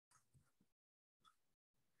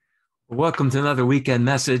Welcome to another weekend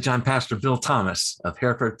message. I'm Pastor Bill Thomas of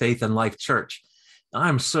Hereford Faith and Life Church.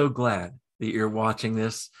 I'm so glad that you're watching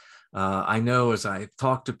this. I know as I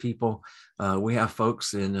talk to people, we have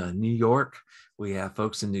folks in New York, we have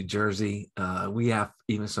folks in New Jersey, we have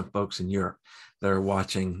even some folks in Europe that are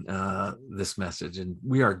watching this message, and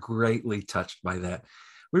we are greatly touched by that.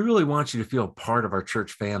 We really want you to feel part of our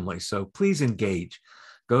church family, so please engage.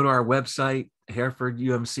 Go to our website,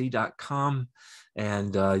 herefordumc.com.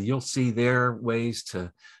 And you'll see there ways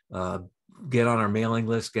to get on our mailing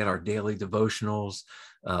list, get our daily devotionals,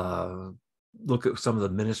 look at some of the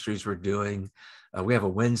ministries we're doing. We have a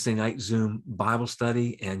Wednesday night Zoom Bible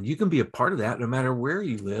study, and you can be a part of that no matter where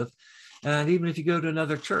you live. And even if you go to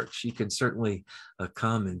another church, you can certainly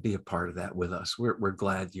come and be a part of that with us. We're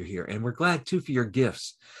glad you're here. And we're glad, too, for your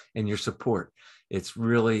gifts and your support. It's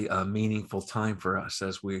really a meaningful time for us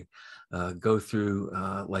as we go through,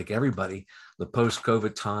 like everybody, the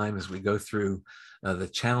post-COVID time, as we go through the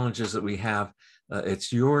challenges that we have.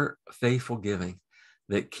 It's your faithful giving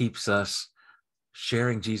that keeps us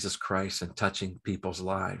sharing Jesus Christ and touching people's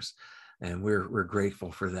lives. And we're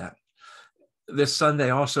grateful for that. This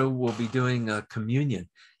Sunday also we'll be doing communion.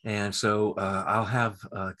 And so I'll have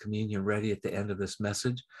communion ready at the end of this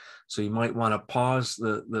message. So you might want to pause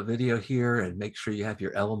the video here and make sure you have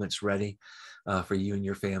your elements ready for you and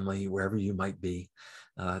your family, wherever you might be,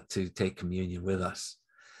 to take communion with us.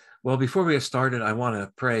 Well, before we get started, I want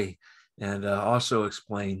to pray and also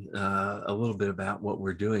explain a little bit about what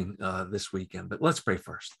we're doing this weekend. But let's pray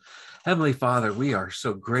first. Heavenly Father, we are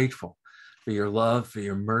so grateful for your love, for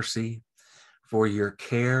your mercy, for your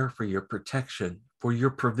care, for your protection, for your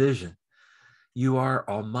provision. You are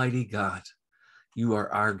Almighty God. You are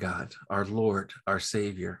our God, our Lord, our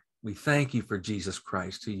Savior. We thank you for Jesus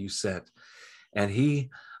Christ, who you sent. And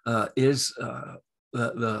he is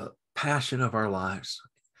the passion of our lives.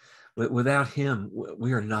 Without him,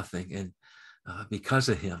 we are nothing. And because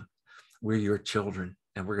of him, we're your children,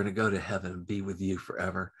 and we're going to go to heaven and be with you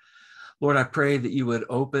forever. Lord, I pray that you would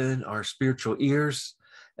open our spiritual ears,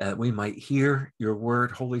 we might hear your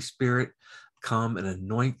word. Holy Spirit, come and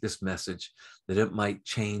anoint this message that it might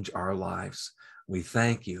change our lives. We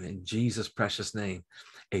thank you in Jesus' precious name.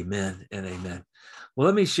 Amen and amen. Well,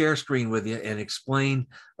 let me share screen with you and explain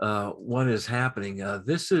what is happening.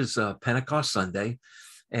 This is Pentecost Sunday,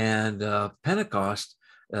 and Pentecost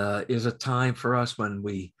is a time for us when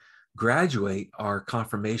we graduate our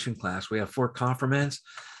confirmation class. We have 4 confirmands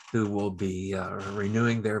who will be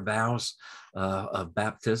renewing their vows of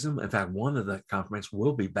baptism. In fact, one of the confirmants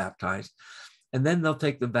will be baptized, and then they'll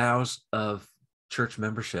take the vows of church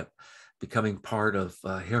membership, becoming part of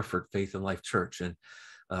Hereford Faith and Life Church. And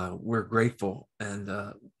we're grateful. And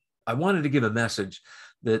I wanted to give a message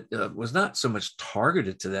that was not so much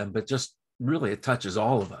targeted to them, but just really it touches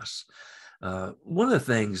all of us. One of the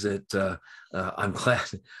things that I'm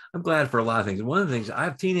glad for a lot of things. One of the things, I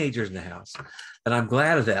have teenagers in the house, and I'm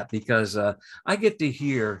glad of that because I get to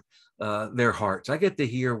hear their hearts. I get to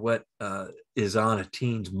hear what is on a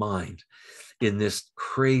teen's mind in this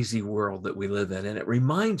crazy world that we live in. And it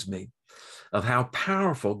reminds me of how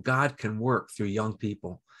powerful God can work through young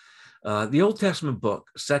people. The Old Testament book,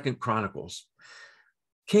 2 Chronicles,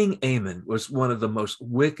 King Amon was one of the most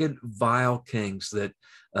wicked, vile kings that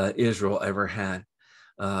Israel ever had.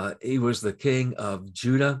 He was the king of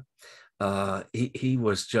Judah. He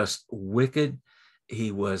was just wicked.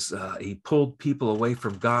 He pulled people away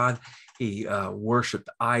from God. He worshiped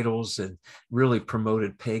idols and really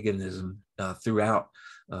promoted paganism throughout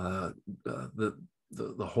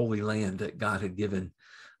the Holy Land that God had given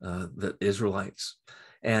the Israelites.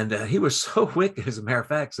 And he was so wicked, as a matter of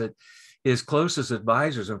fact, that his closest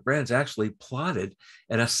advisors and friends actually plotted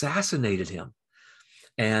and assassinated him.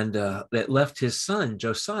 And that left his son,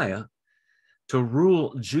 Josiah, to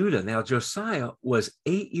rule Judah. Now, Josiah was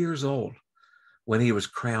 8 years old when he was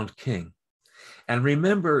crowned king. And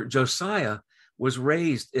remember, Josiah was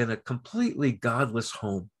raised in a completely godless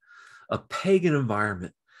home, a pagan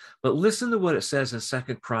environment. But listen to what it says in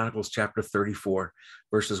 2 Chronicles chapter 34,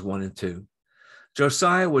 verses 1 and 2.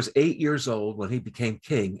 Josiah was 8 years old when he became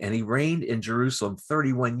king, and he reigned in Jerusalem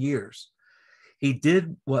 31 years. He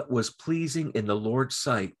did what was pleasing in the Lord's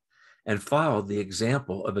sight and followed the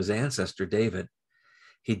example of his ancestor David.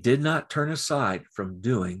 He did not turn aside from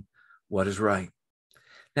doing what is right.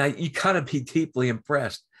 Now, you got to be deeply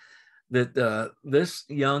impressed that this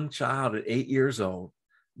young child at 8 years old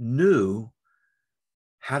knew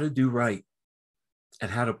how to do right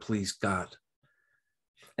and how to please God.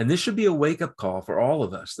 And this should be a wake-up call for all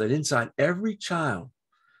of us, that inside every child,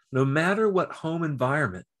 no matter what home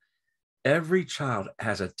environment, every child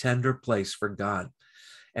has a tender place for God.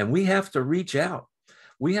 And we have to reach out.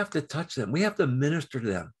 We have to touch them. We have to minister to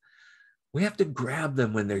them. We have to grab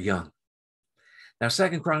them when they're young. Now,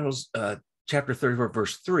 2 Chronicles chapter 34,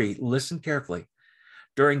 verse 3, listen carefully.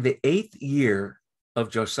 During the 8th year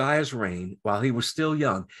of Josiah's reign, while he was still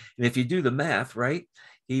young, and if you do the math, right,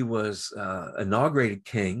 he was inaugurated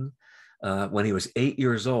king when he was 8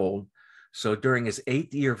 years old. So during his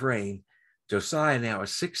 8th year of reign, Josiah now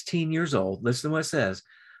is 16 years old. Listen to what it says.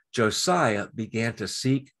 Josiah began to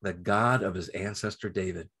seek the God of his ancestor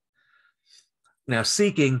David. Now,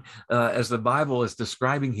 seeking, as the Bible is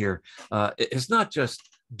describing here, it's not just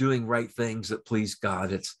doing right things that please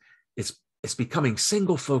God. It's becoming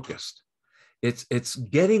single focused. It's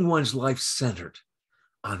getting one's life centered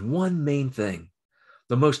on one main thing,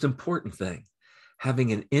 the most important thing,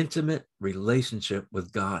 having an intimate relationship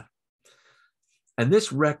with God. And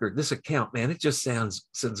this record, this account, man, it just sends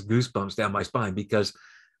goosebumps down my spine, because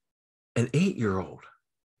an 8-year-old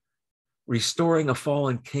restoring a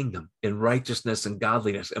fallen kingdom in righteousness and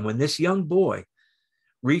godliness. And when this young boy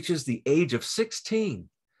reaches the age of 16,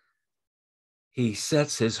 he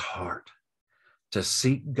sets his heart to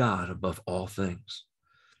seek God above all things.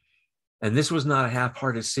 And this was not a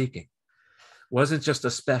half-hearted seeking. It wasn't just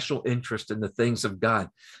a special interest in the things of God,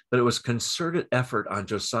 but it was concerted effort on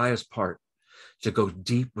Josiah's part to go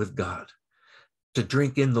deep with God, to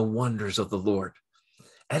drink in the wonders of the Lord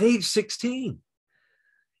at age 16.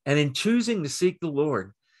 And in choosing to seek the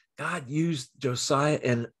Lord, God used Josiah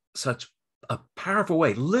in such a powerful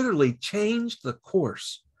way, literally changed the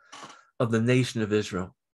course of the nation of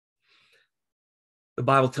Israel. The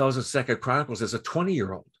Bible tells us 2 Chronicles, as a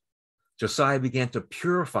 20-year-old, Josiah began to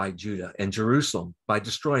purify Judah and Jerusalem by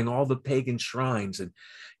destroying all the pagan shrines and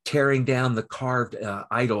tearing down the carved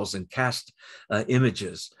idols and cast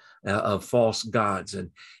images of false gods.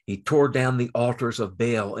 And he tore down the altars of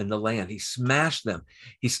Baal in the land. He smashed them.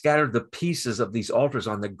 He scattered the pieces of these altars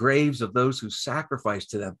on the graves of those who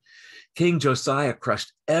sacrificed to them. King Josiah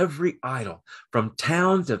crushed every idol from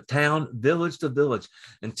town to town, village to village,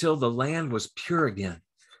 until the land was pure again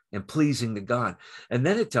and pleasing to God. And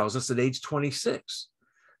then it tells us at age 26,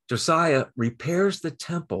 Josiah repairs the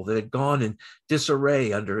temple that had gone in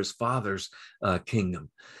disarray under his father's kingdom.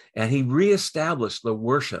 And he reestablished the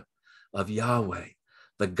worship of Yahweh,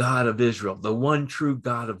 the God of Israel, the one true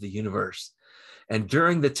God of the universe. And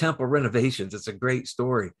during the temple renovations, it's a great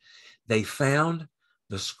story, they found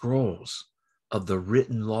the scrolls of the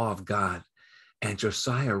written law of God. And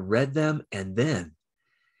Josiah read them, and then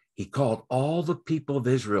he called all the people of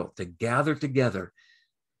Israel to gather together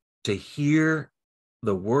to hear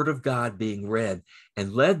the word of God being read,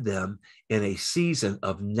 and led them in a season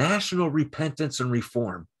of national repentance and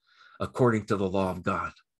reform according to the law of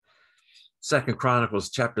God. 2 Chronicles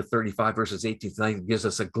chapter 35, verses 18 to 19 gives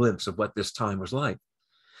us a glimpse of what this time was like.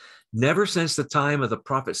 Never since the time of the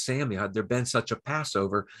prophet Samuel had there been such a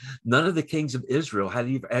Passover. None of the kings of Israel had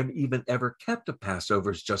even ever kept a Passover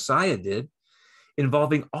as Josiah did,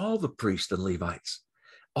 involving all the priests and Levites,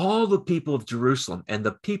 all the people of Jerusalem, and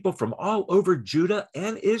the people from all over Judah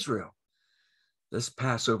and Israel. This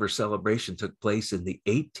Passover celebration took place in the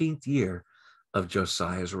 18th year of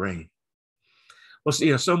Josiah's reign. Well,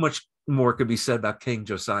 so much more could be said about King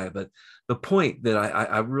Josiah, but the point that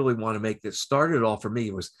I really want to make that started it all for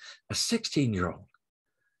me was a 16-year-old.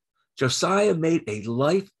 Josiah made a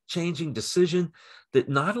life-changing decision that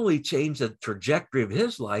not only changed the trajectory of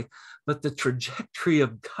his life, but the trajectory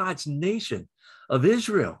of God's nation, of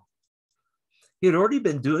Israel. He had already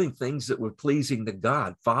been doing things that were pleasing to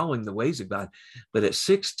God, following the ways of God. But at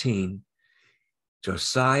 16,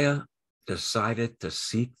 Josiah decided to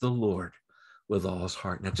seek the Lord with all his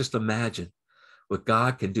heart. Now, just imagine what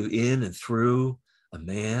God can do in and through a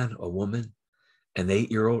man, a woman, an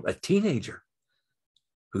 8-year-old, a teenager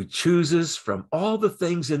who chooses from all the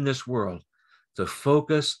things in this world to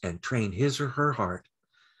focus and train his or her heart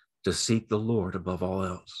to seek the Lord above all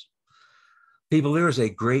else. People, there is a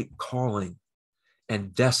great calling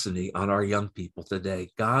and destiny on our young people today.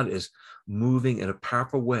 God is moving in a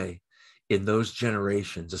powerful way in those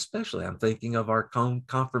generations, especially I'm thinking of our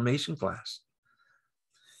confirmation class.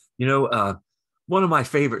 One of my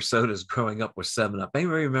favorite sodas growing up was 7-Up.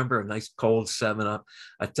 Anybody remember a nice cold 7-Up?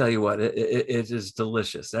 I tell you what, it is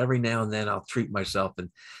delicious. Every now and then I'll treat myself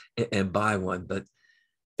and buy one. But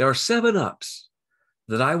there are 7-Ups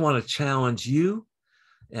that I want to challenge you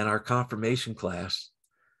and our confirmation class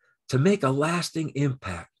to make a lasting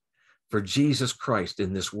impact for Jesus Christ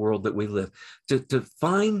in this world that we live, to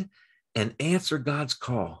find and answer God's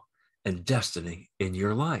call and destiny in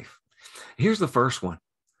your life. Here's the first one.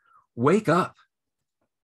 Wake up.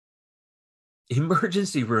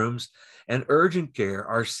 Emergency rooms and urgent care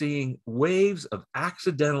are seeing waves of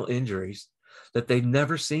accidental injuries that they've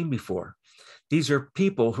never seen before. These are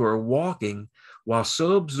people who are walking while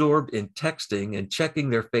so absorbed in texting and checking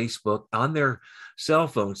their Facebook on their cell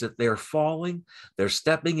phones that they're falling, they're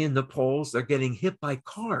stepping into poles, they're getting hit by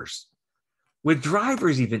cars, with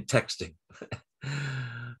drivers even texting.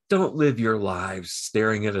 Don't live your lives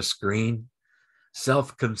staring at a screen,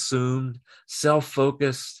 self-consumed,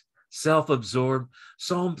 self-focused, self-absorbed.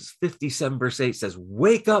 Psalm 57 verse 8 says,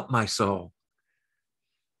 "Wake up, my soul."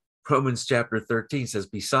 Romans chapter 13 says,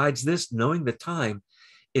 "Besides this, knowing the time,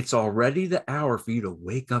 it's already the hour for you to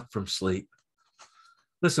wake up from sleep."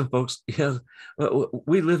 Listen, folks,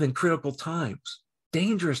 we live in critical times,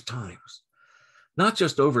 dangerous times, not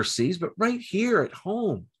just overseas, but right here at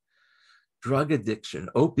home. Drug addiction,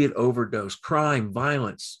 opiate overdose, crime,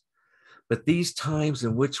 violence. But these times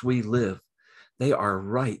in which we live, they are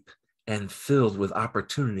ripe and filled with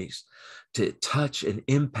opportunities to touch and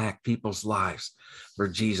impact people's lives for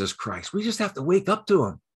Jesus Christ. We just have to wake up to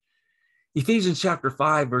them. Ephesians chapter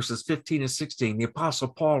 5, verses 15 and 16, the Apostle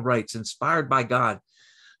Paul writes, inspired by God,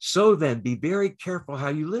 "So then, be very careful how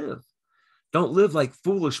you live. Don't live like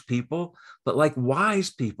foolish people, but like wise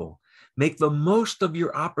people. Make the most of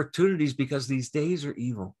your opportunities because these days are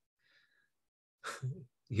evil."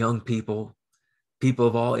 Young people, people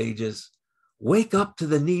of all ages, wake up to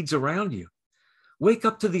the needs around you. Wake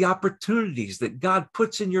up to the opportunities that God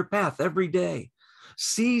puts in your path every day.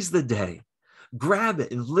 Seize the day, grab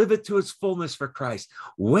it, and live it to its fullness for Christ.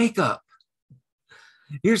 Wake up.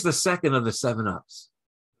 Here's the second of the 7 ups.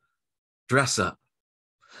 Dress up.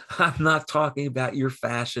 I'm not talking about your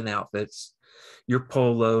fashion outfits, your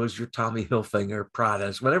polos, your Tommy Hilfiger,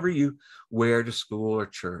 Pradas, whatever you wear to school or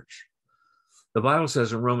church. The Bible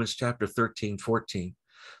says in Romans chapter 13, 14,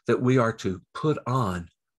 that we are to put on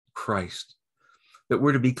Christ, that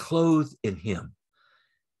we're to be clothed in him,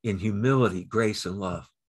 in humility, grace, and love.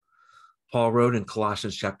 Paul wrote in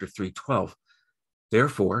Colossians chapter 3:12,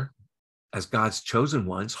 "Therefore, as God's chosen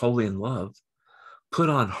ones, holy in love, put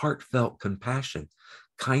on heartfelt compassion,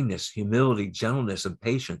 kindness, humility, gentleness, and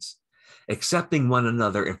patience, accepting one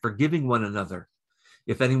another and forgiving one another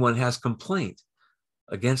if anyone has complaint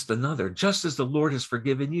against another. Just as the Lord has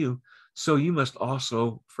forgiven you, so you must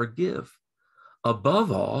also forgive.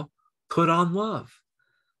 Above all, put on love,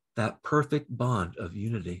 that perfect bond of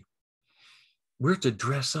unity." We're to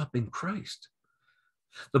dress up in Christ.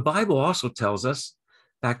 The Bible also tells us,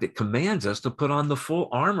 in fact, it commands us to put on the full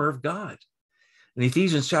armor of God. In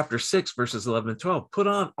Ephesians chapter 6, verses 11 and 12, put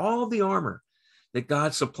on all the armor that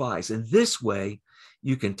God supplies. In this way,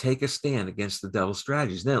 you can take a stand against the devil's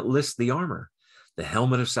strategies. Then it lists the armor: the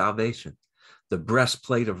helmet of salvation, the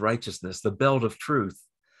breastplate of righteousness, the belt of truth,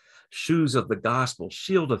 shoes of the gospel,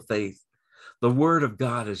 shield of faith, the word of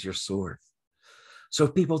God is your sword. So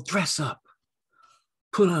people, dress up,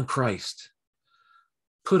 put on Christ,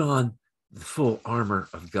 put on the full armor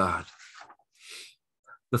of God.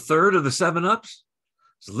 The third of the 7 ups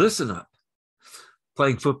is listen up.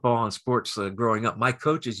 Playing football and sports growing up, my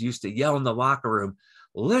coaches used to yell in the locker room,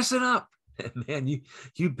 "Listen up." And man,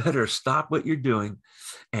 you better stop what you're doing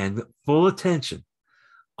and full attention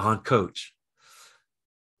on coach.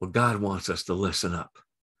 Well, God wants us to listen up.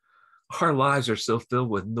 Our lives are so filled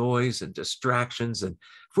with noise and distractions. And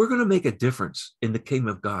if we're going to make a difference in the kingdom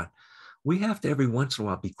of God, we have to every once in a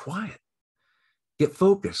while be quiet, get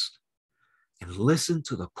focused, and listen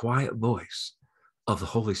to the quiet voice of the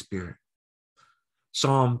Holy Spirit.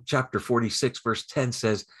 Psalm chapter 46, verse 10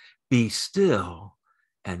 says, "Be still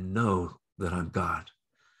and know that I'm God."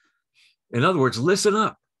 In other words, listen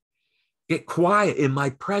up. Get quiet in my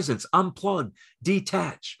presence, unplug,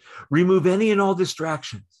 detach, remove any and all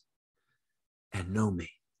distractions, and know me.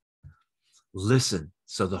 Listen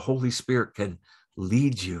so the Holy Spirit can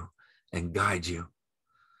lead you and guide you.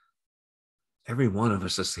 Every one of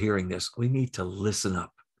us is hearing this. We need to listen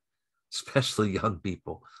up, especially young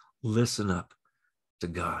people. Listen up to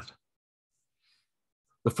God.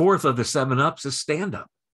 The fourth of the 7 ups is stand up.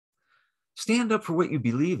 Stand up for what you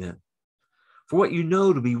believe in, for what you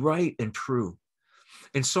know to be right and true.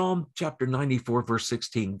 In Psalm chapter 94, verse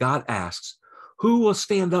 16, God asks, "Who will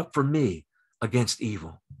stand up for me against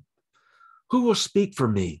evil? Who will speak for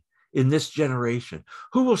me in this generation?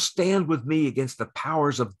 Who will stand with me against the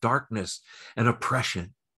powers of darkness and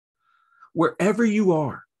oppression?" Wherever you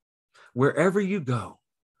are, wherever you go,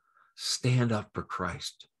 stand up for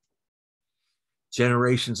Christ.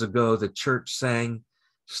 Generations ago, the church sang,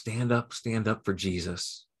 stand up for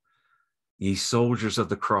Jesus. Ye soldiers of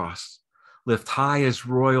the cross, lift high his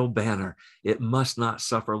royal banner. It must not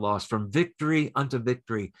suffer loss. From victory unto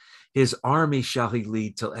victory, his army shall he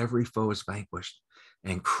lead till every foe is vanquished,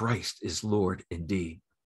 and Christ is Lord indeed.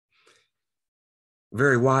 A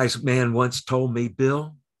very wise man once told me,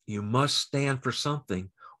 Bill, you must stand for something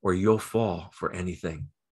or you'll fall for anything.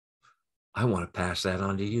 I want to pass that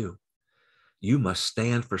on to you. You must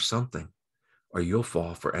stand for something or you'll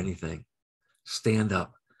fall for anything. Stand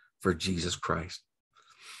up for Jesus Christ.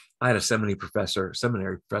 I had a seminary professor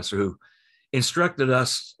who instructed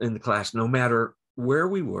us in the class, no matter where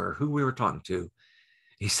we were, who we were talking to.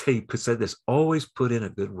 He said this, always put in a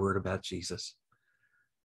good word about Jesus.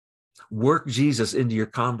 Work Jesus into your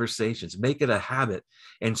conversations. Make it a habit,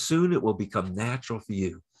 and soon it will become natural for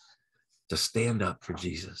you to stand up for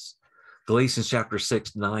Jesus. Galatians chapter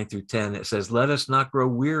 6, 9 through 10, it says, let us not grow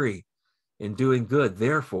weary in doing good.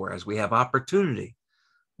 Therefore, as we have opportunity,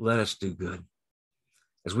 let us do good.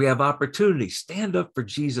 As we have opportunity, stand up for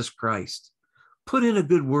Jesus Christ. Put in a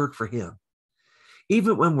good word for him.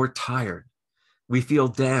 Even when we're tired, we feel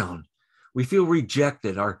down, we feel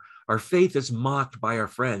rejected, our faith is mocked by our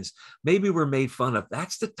friends, maybe we're made fun of.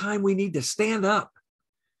 That's the time we need to stand up.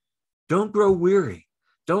 Don't grow weary.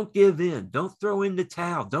 Don't give in. Don't throw in the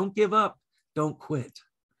towel. Don't give up. Don't quit.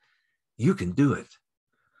 You can do it.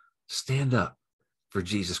 Stand up for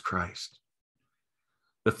Jesus Christ.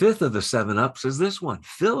 The fifth of the 7 ups is this one,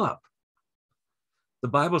 fill up. The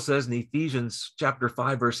Bible says in Ephesians chapter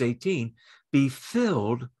 5, verse 18, be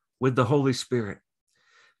filled with the Holy Spirit.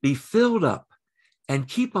 Be filled up and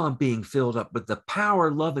keep on being filled up with the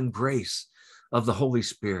power, love, and grace of the Holy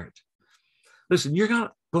Spirit. Listen, you're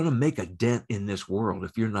not going to make a dent in this world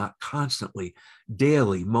if you're not constantly,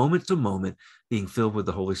 daily, moment to moment, being filled with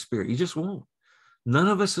the Holy Spirit. You just won't. None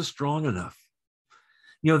of us is strong enough.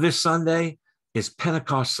 You know, this Sunday is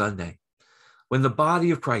Pentecost Sunday, when the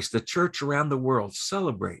body of Christ, the church around the world,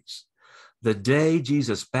 celebrates the day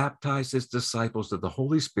Jesus baptized his disciples with the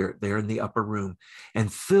Holy Spirit there in the upper room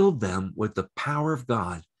and filled them with the power of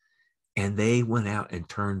God. And they went out and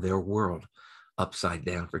turned their world upside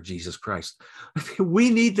down for Jesus Christ. We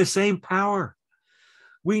need the same power.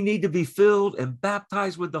 We need to be filled and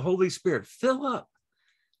baptized with the Holy Spirit. Fill up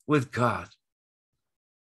with God.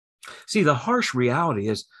 See, the harsh reality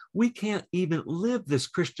is we can't even live this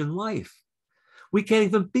Christian life. We can't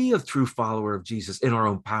even be a true follower of Jesus in our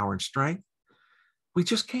own power and strength. We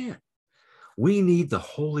just can't. We need the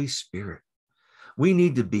Holy Spirit. We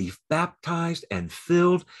need to be baptized and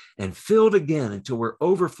filled again until we're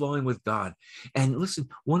overflowing with God. And listen,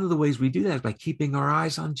 one of the ways we do that is by keeping our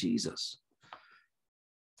eyes on Jesus.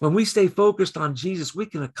 When we stay focused on Jesus, we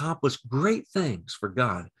can accomplish great things for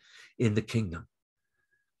God in the kingdom.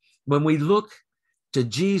 When we look to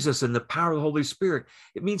Jesus and the power of the Holy Spirit,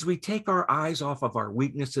 it means we take our eyes off of our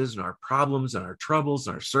weaknesses and our problems and our troubles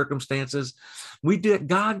and our circumstances.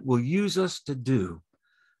 God will use us to do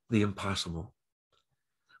the impossible.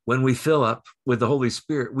 When we fill up with the Holy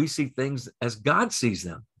Spirit, we see things as God sees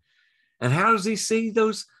them. And how does he see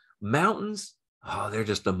those mountains? Oh, they're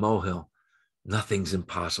just a molehill. Nothing's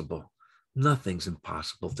impossible. Nothing's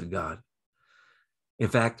impossible to God. In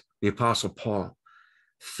fact, the Apostle Paul,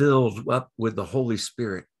 filled up with the Holy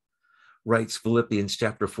Spirit, writes Philippians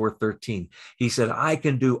chapter 4:13. He said, I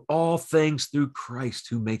can do all things through Christ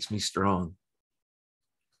who makes me strong.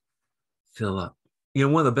 Fill up. You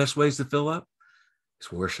know, one of the best ways to fill up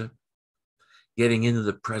is worship, getting into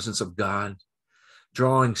the presence of God,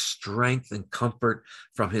 drawing strength and comfort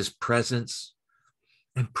from his presence,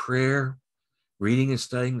 and prayer, reading and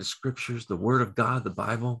studying the scriptures, the word of God, the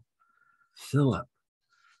Bible. Fill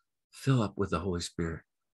up with the Holy Spirit.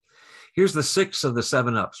 Here's the 6th of the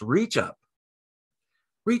 7 ups. Reach up.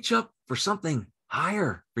 Reach up for something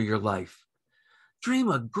higher for your life.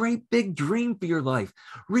 Dream a great big dream for your life.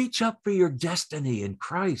 Reach up for your destiny in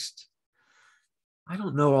Christ. I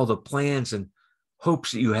don't know all the plans and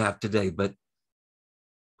hopes that you have today, but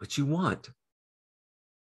what you want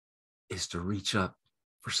is to reach up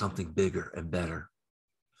for something bigger and better.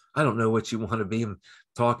 I don't know what you want to be. I'm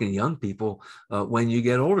talking to young people when you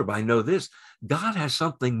get older, but I know this: God has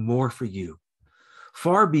something more for you,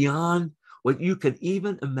 far beyond what you could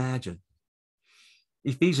even imagine.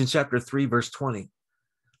 Ephesians chapter 3, verse 20,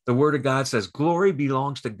 the word of God says, glory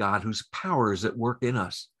belongs to God whose power is at work in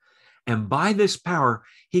us. And by this power,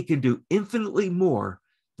 he can do infinitely more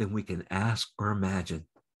than we can ask or imagine.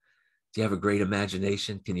 Do you have a great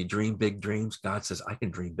imagination? Can you dream big dreams? God says, I can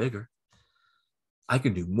dream bigger. I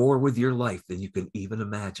can do more with your life than you can even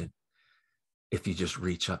imagine if you just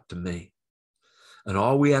reach up to me. And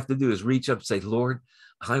all we have to do is reach up and say, Lord,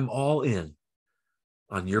 I'm all in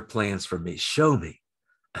on your plans for me. Show me,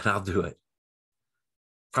 and I'll do it.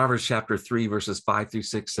 Proverbs chapter 3, verses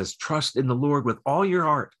 5-6 says, trust in the Lord with all your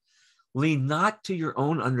heart. Lean not to your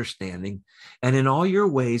own understanding, and in all your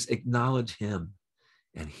ways acknowledge him,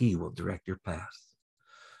 and he will direct your path.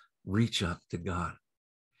 Reach up to God.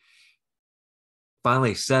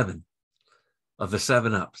 Finally, 7 of the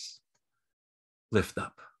 7 ups. Lift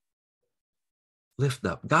up. Lift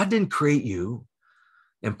up. God didn't create you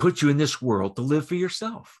and put you in this world to live for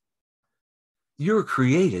yourself. You were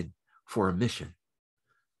created for a mission,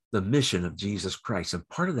 the mission of Jesus Christ. And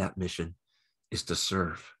part of that mission is to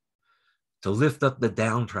serve, to lift up the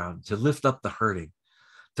downtrodden, to lift up the hurting,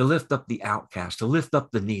 to lift up the outcast, to lift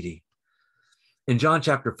up the needy. In John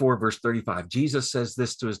chapter 4, verse 35, Jesus says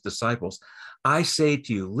this to his disciples, I say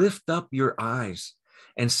to you, lift up your eyes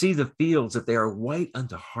and see the fields, that they are white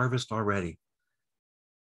unto harvest already.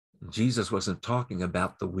 Jesus wasn't talking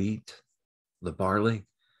about the wheat, the barley.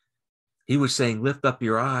 He was saying, lift up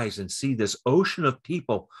your eyes and see this ocean of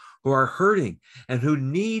people who are hurting and who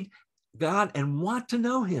need God and want to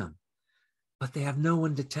know him, but they have no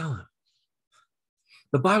one to tell him.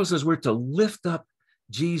 The Bible says we're to lift up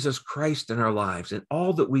Jesus Christ in our lives and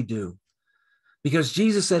all that we do, because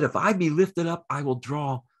Jesus said, if I be lifted up, I will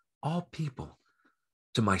draw all people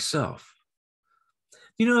to myself.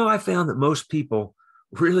 You know, I found that most people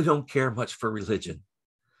really don't care much for religion,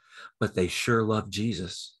 but they sure love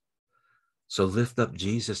Jesus. So lift up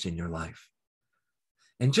Jesus in your life.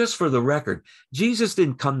 And just for the record, Jesus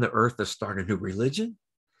didn't come to earth to start a new religion.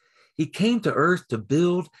 He came to earth to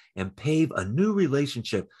build and pave a new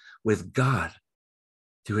relationship with God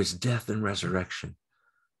through his death and resurrection.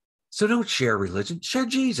 So don't share religion, share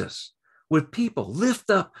Jesus with people. Lift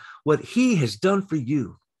up what he has done for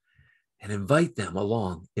you and invite them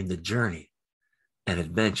along in the journey and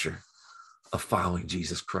adventure of following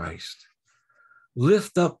Jesus Christ.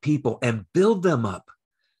 Lift up people and build them up.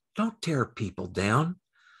 Don't tear people down.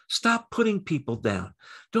 Stop putting people down.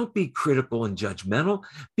 Don't be critical and judgmental.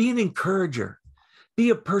 Be an encourager. Be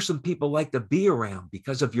a person people like to be around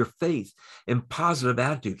because of your faith and positive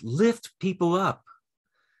attitude. Lift people up.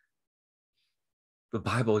 The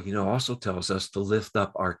Bible, also tells us to lift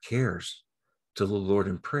up our cares to the Lord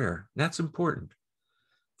in prayer. That's important.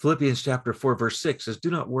 Philippians chapter 4, verse 6 says, do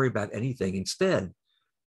not worry about anything. Instead,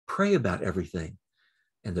 pray about everything.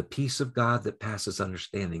 And the peace of God that passes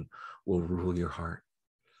understanding will rule your heart.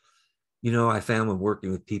 I found when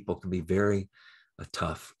working with people can be very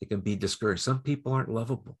tough. It can be discouraged. Some people aren't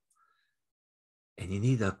lovable. And you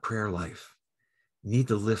need a prayer life. You need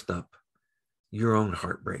to lift up your own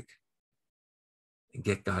heartbreak and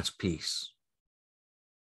get God's peace.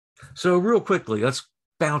 So real quickly, let's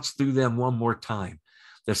bounce through them one more time.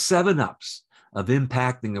 The 7 ups of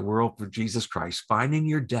impacting the world for Jesus Christ, finding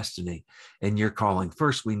your destiny and your calling.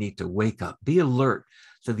 First, we need to wake up, be alert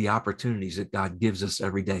to the opportunities that God gives us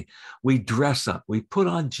every day. We dress up, we put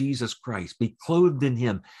on Jesus Christ, be clothed in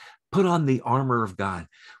him, put on the armor of God.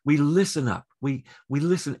 We listen up. We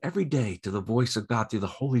listen every day to the voice of God through the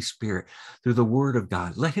Holy Spirit, through the word of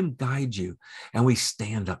God. Let him guide you. And we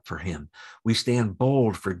stand up for him. We stand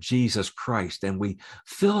bold for Jesus Christ, and we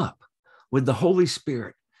fill up with the Holy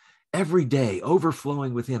Spirit every day,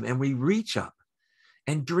 overflowing with him. And we reach up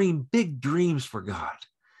and dream big dreams for God.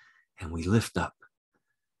 And we lift up.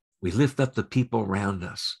 We lift up the people around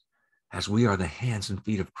us as we are the hands and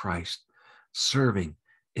feet of Christ, serving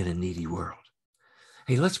in a needy world.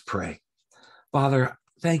 Hey, let's pray. Father,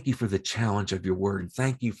 thank you for the challenge of your word. And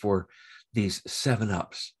thank you for these 7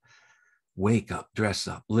 ups. Wake up, dress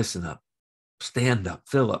up, listen up, stand up,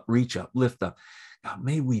 fill up, reach up, lift up. God,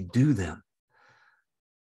 may we do them.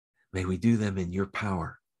 May we do them in your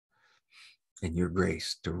power and your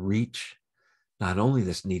grace to reach not only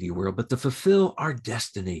this needy world, but to fulfill our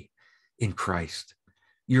destiny in Christ.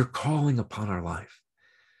 You're calling upon our life.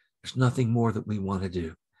 There's nothing more that we want to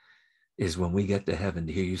do is when we get to heaven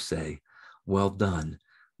to hear you say, well done,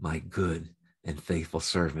 my good and faithful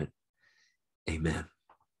servant. Amen.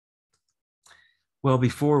 Well,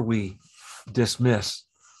 before we dismiss,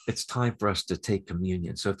 it's time for us to take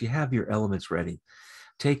communion. So if you have your elements ready,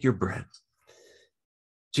 take your bread.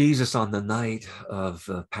 Jesus, on the night of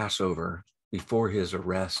Passover, before his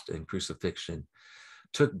arrest and crucifixion,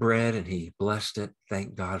 took bread and he blessed it,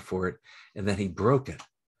 thanked God for it, and then he broke it.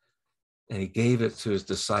 And he gave it to his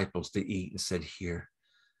disciples to eat and said, here,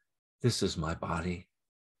 this is my body.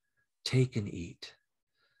 Take and eat,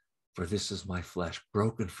 for this is my flesh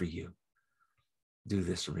broken for you. Do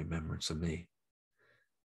this in remembrance of me.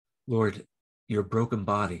 Lord, your broken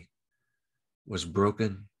body was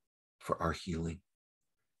broken for our healing,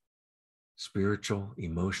 spiritual,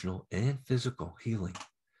 emotional, and physical healing.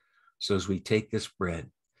 So as we take this bread,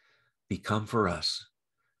 become for us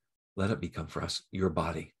Let it become for us your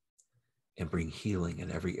body and bring healing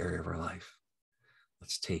in every area of our life.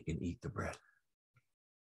 Let's take and eat the bread.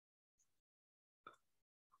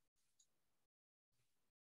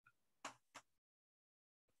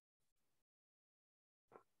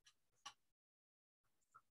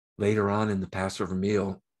 Later on in the Passover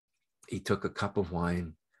meal, he took a cup of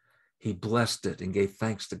wine. He blessed it and gave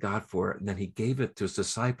thanks to God for it. And then he gave it to his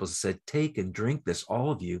disciples and said, take and drink this,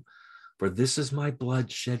 all of you, for this is my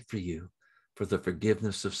blood shed for you for the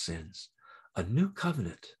forgiveness of sins. A new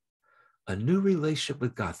covenant, a new relationship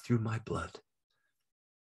with God through my blood.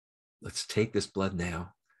 Let's take this blood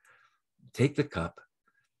now, take the cup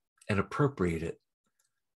and appropriate it.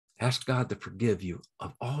 Ask God to forgive you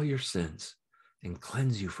of all your sins and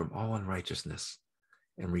cleanse you from all unrighteousness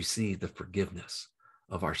and receive the forgiveness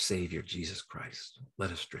of our Savior, Jesus Christ.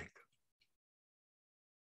 Let us drink.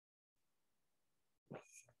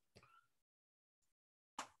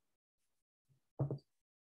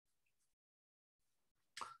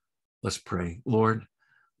 Let's pray. Lord,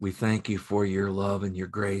 we thank you for your love and your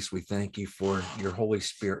grace. We thank you for your Holy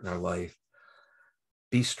Spirit in our life.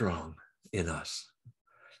 Be strong in us.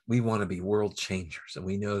 We want to be world changers, and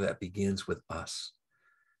we know that begins with us.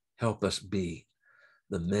 Help us be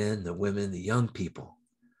the men, the women, the young people,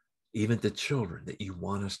 even the children that you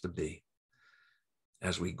want us to be.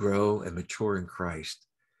 As we grow and mature in Christ,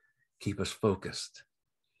 keep us focused.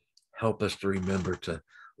 Help us to remember to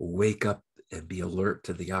wake up and be alert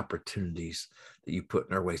to the opportunities that you put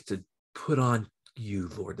in our ways, to put on you,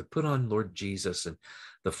 Lord, to put on Lord Jesus and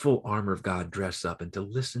the full armor of God, dress up and to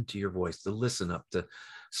listen to your voice, to listen up, to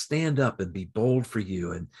stand up and be bold for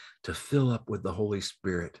you and to fill up with the Holy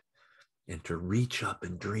Spirit and to reach up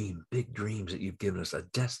and dream big dreams that you've given us, a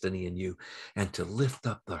destiny in you, and to lift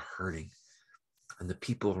up the hurting and the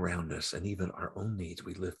people around us and even our own needs.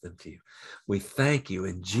 We lift them to you. We thank you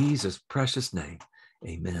in Jesus' precious name.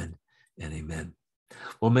 Amen and amen.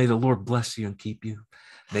 Well, may the Lord bless you and keep you.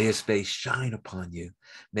 May his face shine upon you.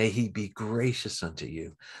 May he be gracious unto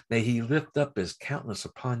you. May he lift up his countenance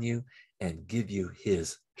upon you and give you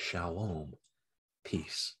his shalom,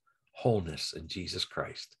 peace, wholeness in Jesus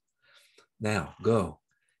Christ. Now go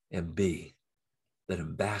and be that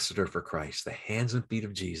ambassador for Christ, the hands and feet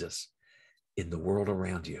of Jesus in the world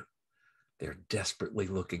around you. They're desperately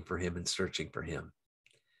looking for him and searching for him.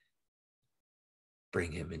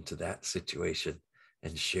 Bring him into that situation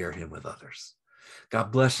and share him with others.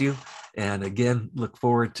 God bless you. And again, look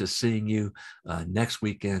forward to seeing you next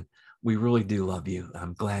weekend. We really do love you.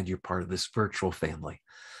 I'm glad you're part of this virtual family.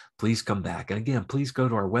 Please come back. And again, please go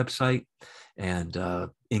to our website and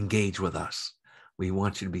engage with us. We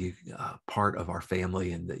want you to be part of our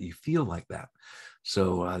family and that you feel like that.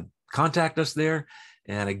 So contact us there.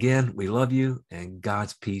 And again, we love you and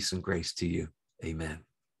God's peace and grace to you. Amen.